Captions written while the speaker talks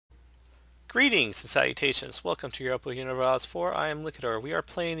Greetings and salutations. Welcome to Europa Universalis 4. I am Likador. We are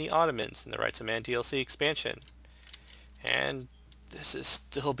playing the Ottomans in the Rights of Man DLC expansion. And this is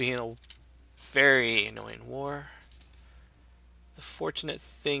still being a very annoying war. The fortunate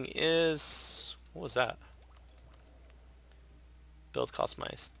thing is... What was that? Build cost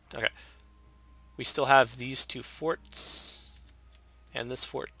minus... Okay. We still have these two forts. And this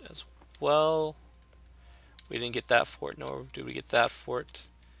fort as well. We didn't get that fort, nor did we get that fort.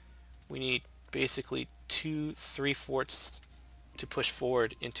 We need basically 3 forts to push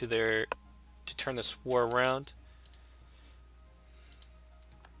forward into their to turn this war around.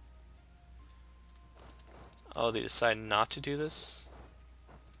 Oh, they decide not to do this?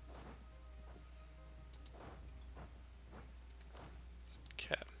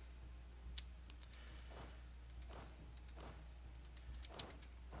 Okay.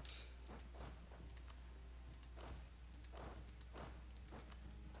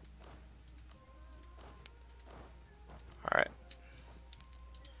 Alright.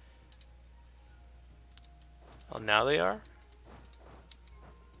 Well, now they are?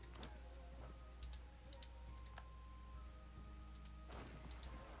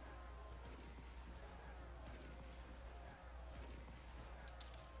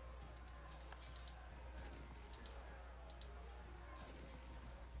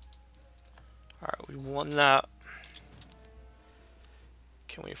 Alright, we won that.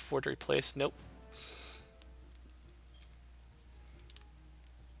 Can we afford to replace? Nope.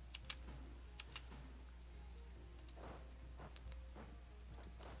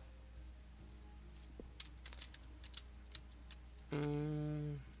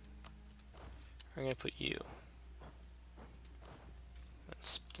 I'm gonna put you. And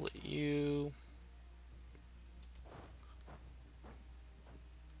split you.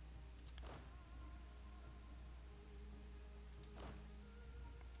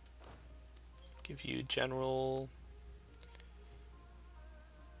 Give you general.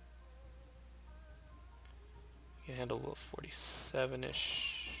 You can handle a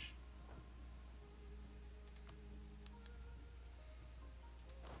 47-ish.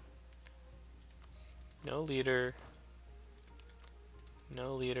 No leader.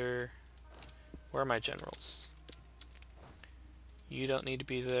 No leader. Where are my generals? You don't need to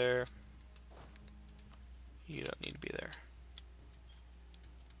be there. You don't need to be there.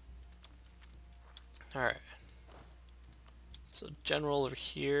 Alright. So general over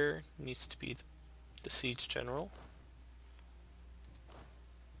here needs to be the siege general.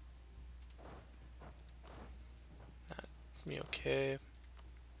 That me okay.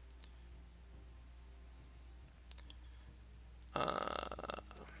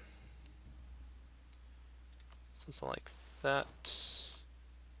 Something like that.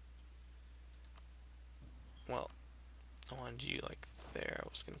 Well, I wanted you like there. I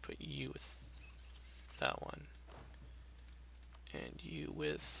was going to put you with that one. And you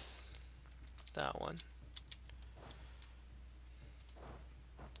with that one.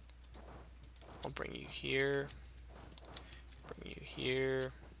 I'll bring you here. Bring you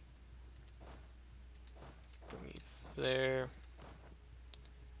here. Bring you there.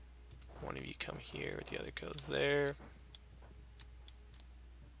 One of you come here, the other goes there.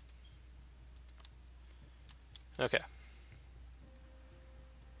 Okay.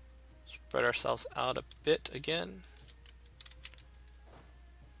 Spread ourselves out a bit again.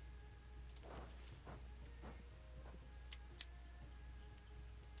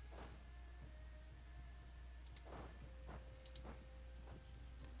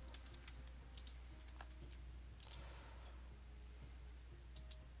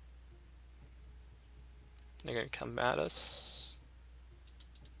 They're going to come at us.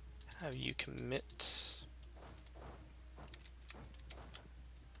 Have you commit.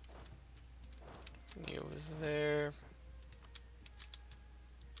 Bring you over there.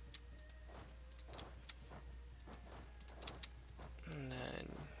 And then...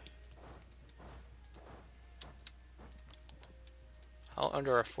 How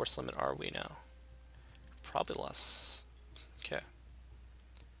under our force limit are we now? Probably less. Okay.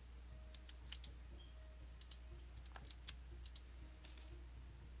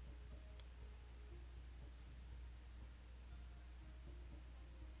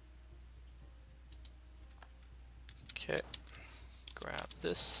 Okay, grab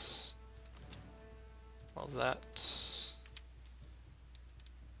this, all that,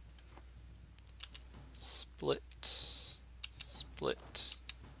 split, split,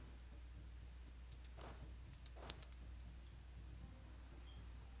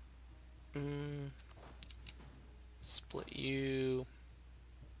 split you,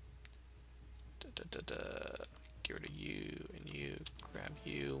 get rid of you, and you, grab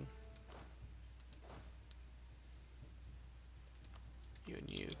you.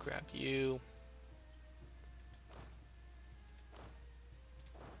 grab you.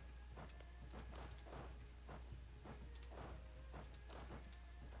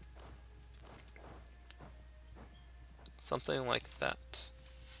 Something like that.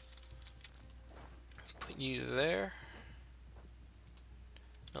 Put you there.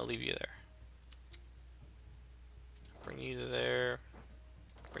 I'll leave you there. Bring you to there.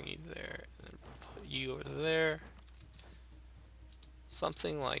 Bring you there. And then put you over there.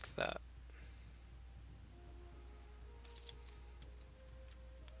 Something like that.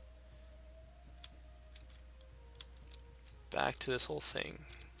 Back to this whole thing.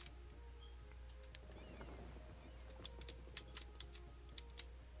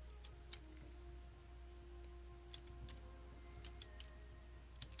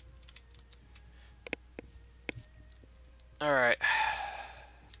 Alright.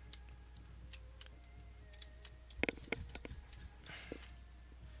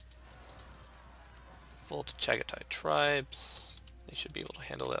 Full to Chagatai tribes. They should be able to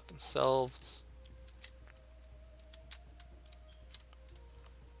handle that themselves.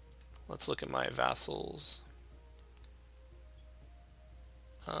 Let's look at my vassals.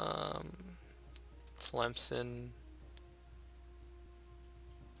 Tlemcen,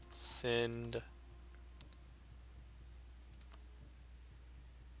 Sind,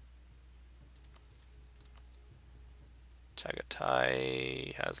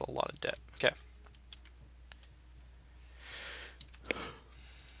 Chagatai has a lot of debt. Okay.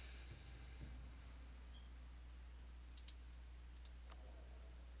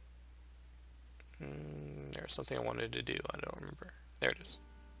 There's something I wanted to do. I don't remember. There it is.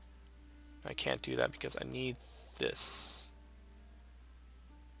 I can't do that because I need this.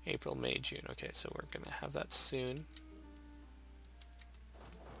 April, May, June. Okay, so we're going to have that soon.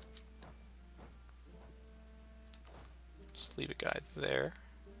 Just leave a guy there.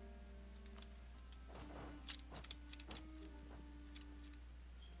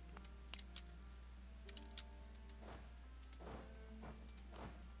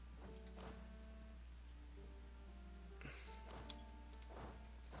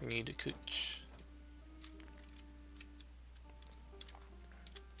 We need a cooch.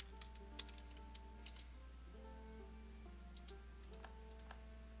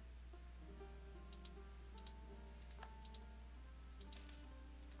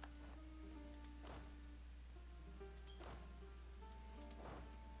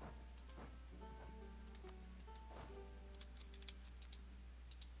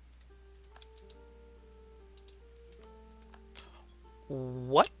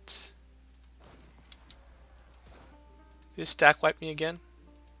 What? Did you stack wipe me again?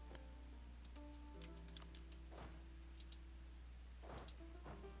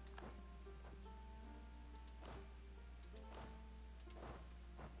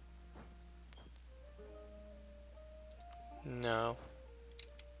 No.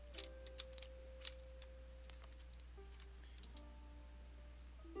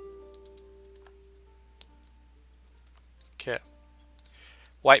 Okay.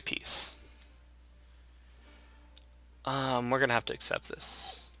 White piece. We're gonna have to accept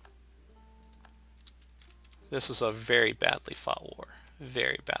this. This was a very badly fought war.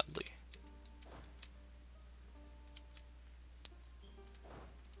 Very badly.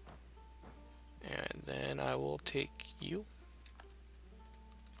 And then I will take you.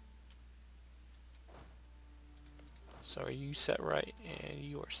 So are you set right? And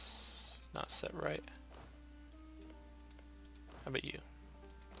you are not set right. How about you?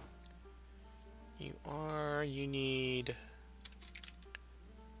 You are, you need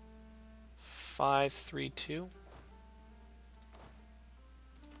 532.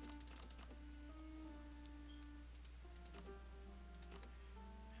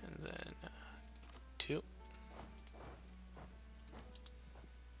 And then 2.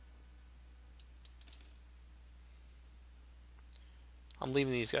 I'm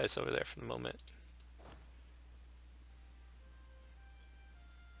leaving these guys over there for the moment.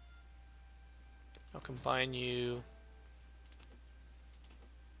 I'll combine you.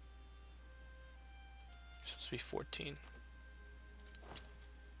 You're supposed to be 14.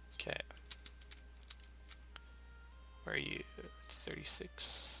 Okay. Where are you?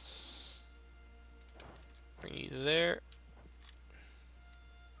 36. Bring you there.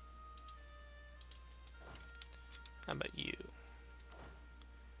 How about you?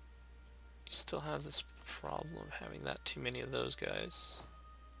 You still have this problem of having that too many of those guys.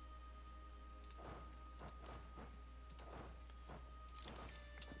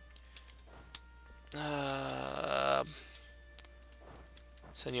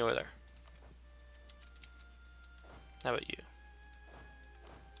 Send you over there. How about you?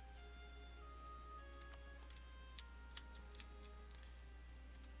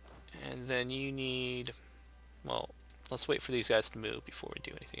 And then you need, well, let's wait for these guys to move before we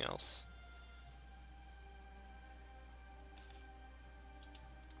do anything else.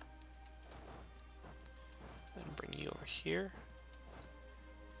 Then bring you over here.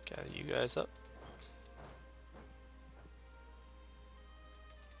 Gather you guys up.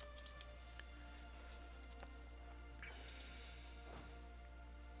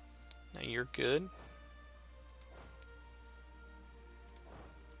 Now you're good.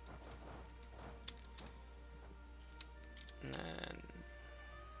 And then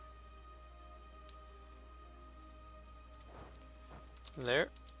there.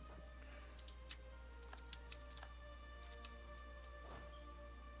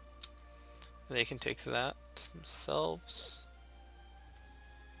 They can take that themselves.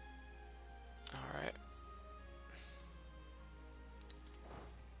 Alright.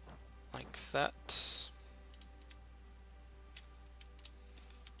 Like that.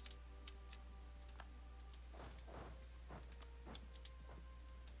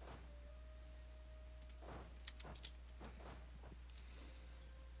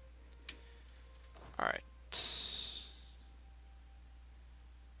 Alright.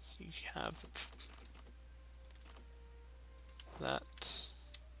 So you have that.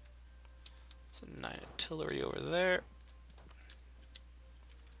 So 9 artillery over there.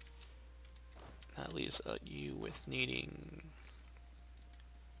 That leaves you with needing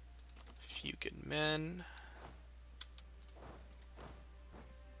a few good men.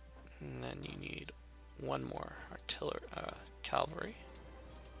 And then you need one more artillery, cavalry.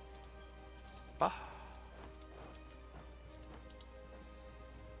 Bah.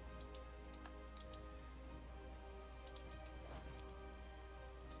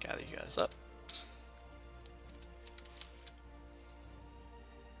 Gather you guys up.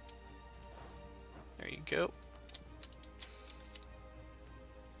 There you go.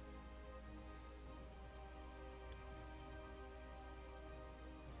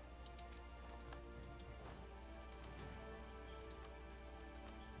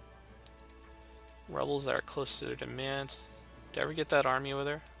 Rebels that are close to their demands. Did I ever get that army over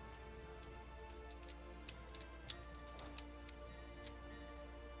there?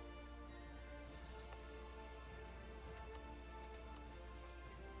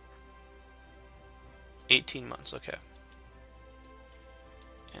 $18 months, okay.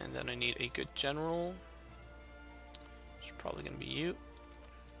 And then I need a good general. It's probably going to be you.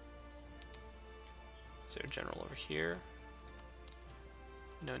 Is there a general over here?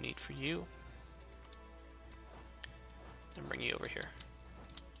 No need for you. And bring you over here.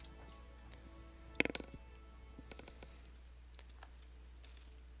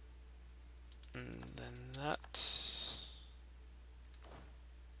 And then that.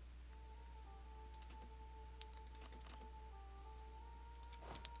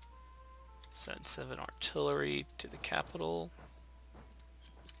 Send 7 artillery to the capital.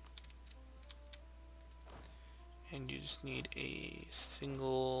 And you just need a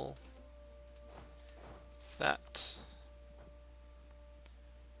single that.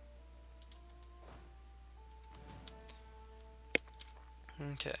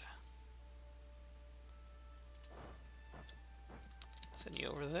 Okay. Send you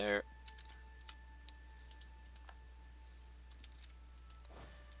over there.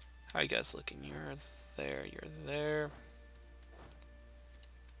 How are you guys looking? You're there, you're there.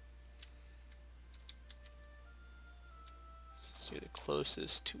 So you're the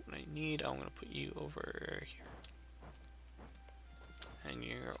closest to what I need. I'm going to put you over here. And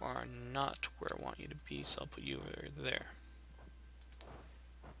you are not where I want you to be, so I'll put you over there.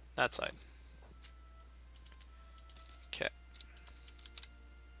 That side. Okay.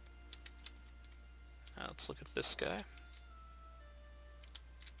 Now let's look at this guy.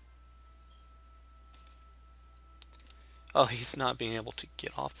 Oh, he's not being able to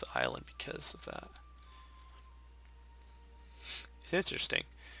get off the island because of that. It's interesting.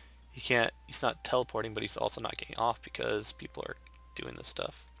 He's not teleporting, but he's also not getting off because people are doing this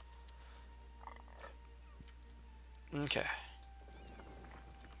stuff. Okay.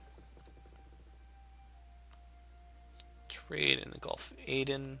 Trade in the Gulf of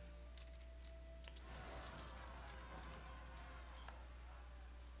Aden.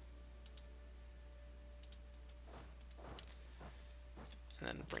 And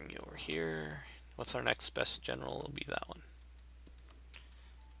then bring you over here. What's our next best general? It'll be that one.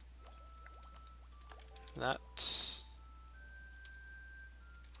 That.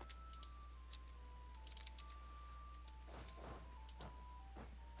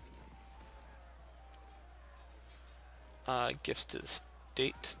 Gifts to the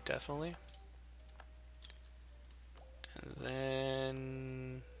state, definitely. And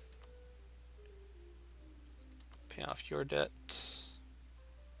then pay off your debt.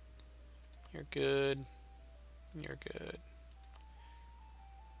 You're good. You're good.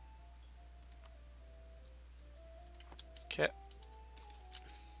 Okay.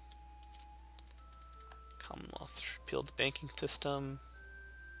 Commonwealth repealed the banking system.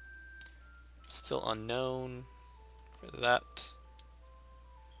 Still unknown for that.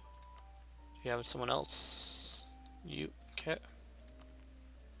 Do you have someone else? You. Okay.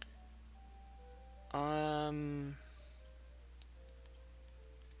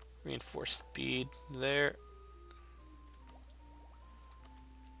 Reinforce speed there.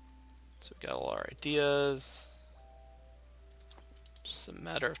 So we got all our ideas. Just a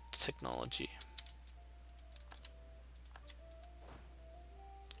matter of technology.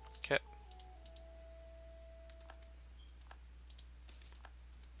 Okay.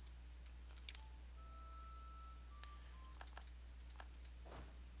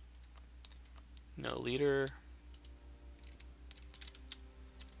 No leader.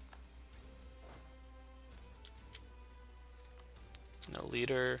 No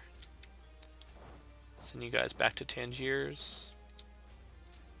leader. Send you guys back to Tangiers.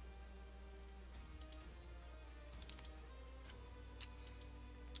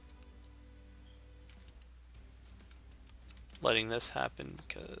 Letting this happen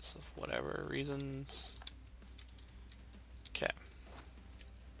because of whatever reasons. Okay.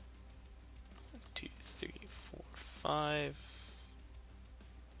 1, 2, 3, 4, 5.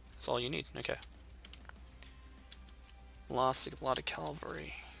 That's all you need. Okay. Lost a lot of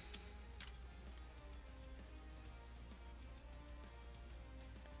cavalry.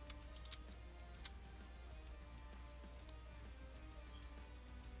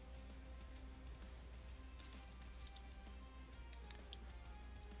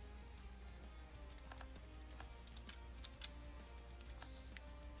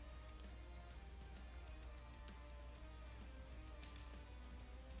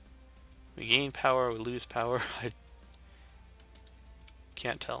 We gain power, we lose power. I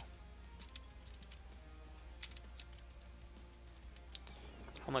can't tell.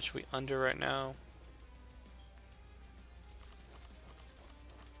 How much are we under right now?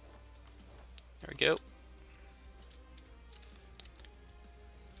 There we go.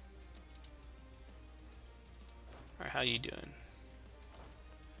 Alright, how you doing?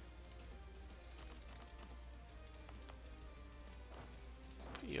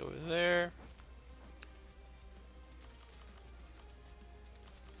 Put you over there.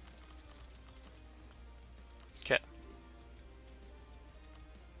 Okay.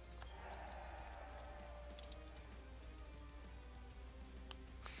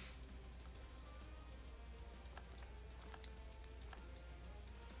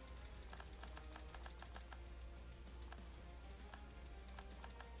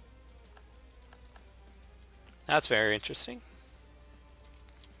 That's very interesting.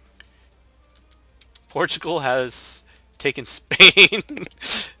 Portugal has taken Spain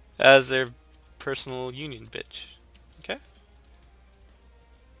as their personal union bitch. Okay.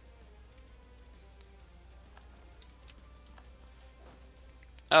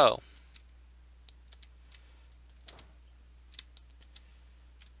 Oh.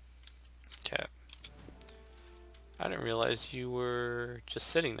 Okay. I didn't realize you were just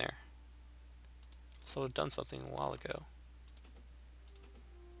sitting there. So I've done something a while ago.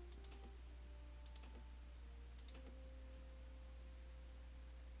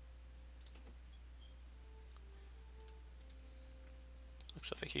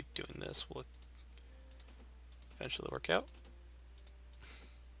 Looks like if I keep doing this, will it eventually work out?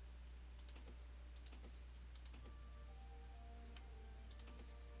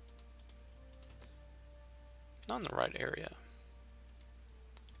 Not in the right area.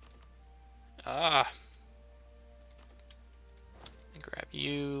 Ah! Grab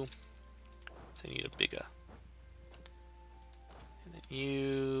you. So I need a bigger. And then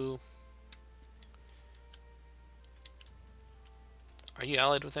you. Are you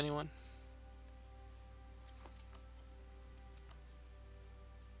allied with anyone?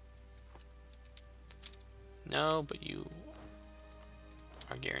 No, but you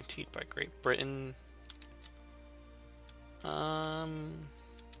are guaranteed by Great Britain.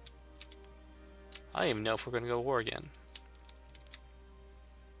 I don't even know if we're going to go to war again.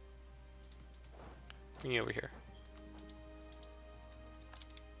 Bring you over here.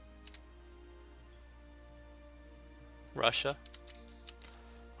 Russia.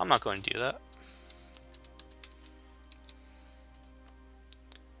 I'm not going to do that.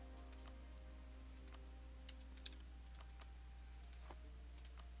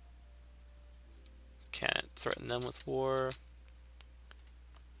 Can't threaten them with war.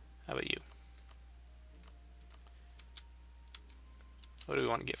 How about you? What do we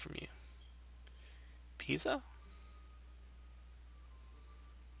want to get from you? Pisa?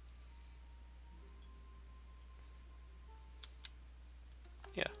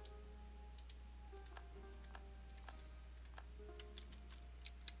 Yeah.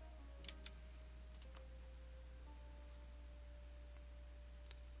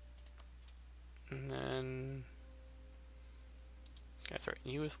 And then... Can I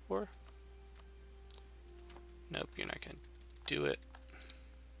threaten you with war? Nope, you're not going to do it.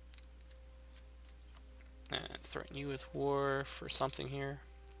 And threaten you with war for something here.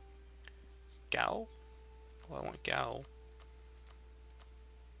 Gao? Well, I want Gao.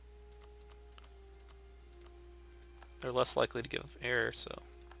 They're less likely to give air, so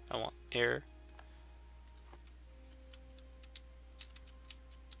I want air.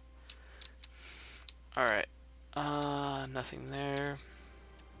 Alright. Nothing there.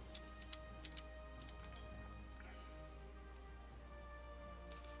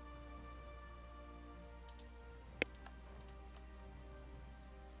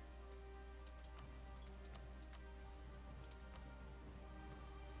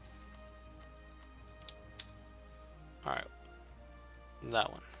 Alright. That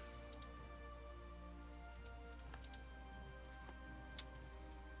one.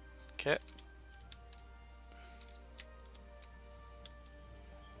 Okay.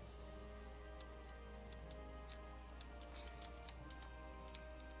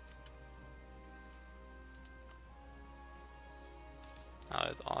 Now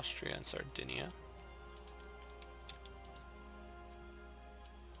it's Austria and Sardinia.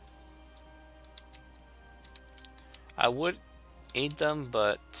 I would aid them,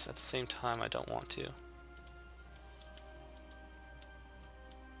 but at the same time I don't want to.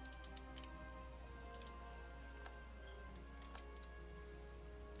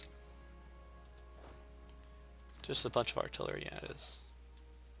 Just a bunch of artillery, yeah it is.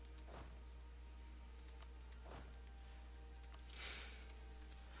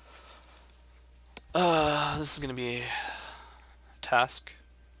 This is gonna be a task.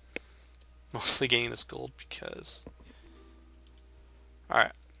 Mostly getting this gold because...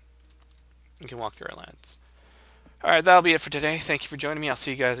 Alright. You can walk through our lands. Alright, that'll be it for today. Thank you for joining me. I'll see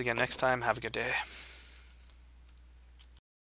you guys again next time. Have a good day.